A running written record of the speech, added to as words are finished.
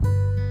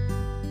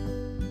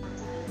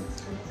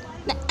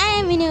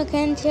am in your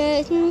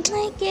country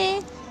like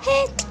it.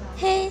 Hey,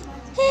 hey,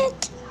 hey,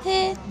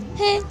 hey,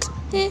 hey,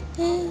 hey,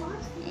 hey.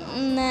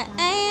 Now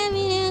I am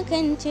in your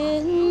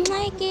country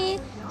like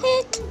it.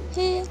 Hey,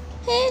 hey,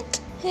 hey,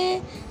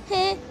 hey,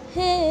 hey,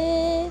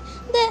 hey.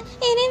 The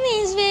enemy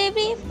is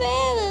very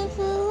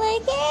powerful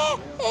like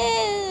it.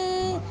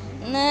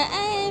 Now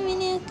I am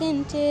in your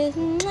country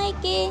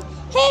like it.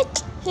 Hey,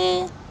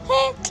 hey,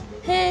 hey,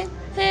 hey,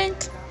 hey,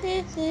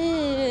 hey,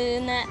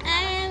 hey. Now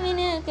I am in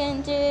your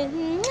country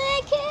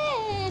like it.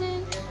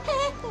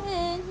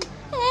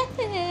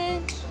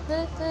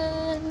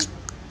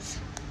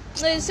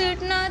 We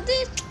should not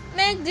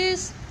make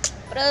this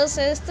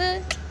process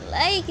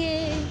like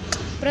it.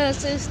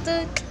 Process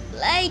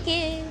like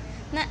it.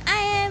 Now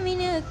I am in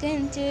your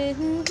country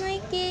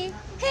like it.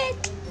 Hey,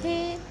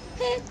 hey,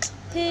 hey,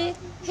 hey,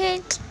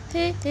 hey,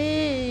 hey,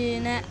 hey.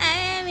 Now I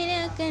am in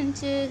your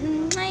country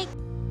like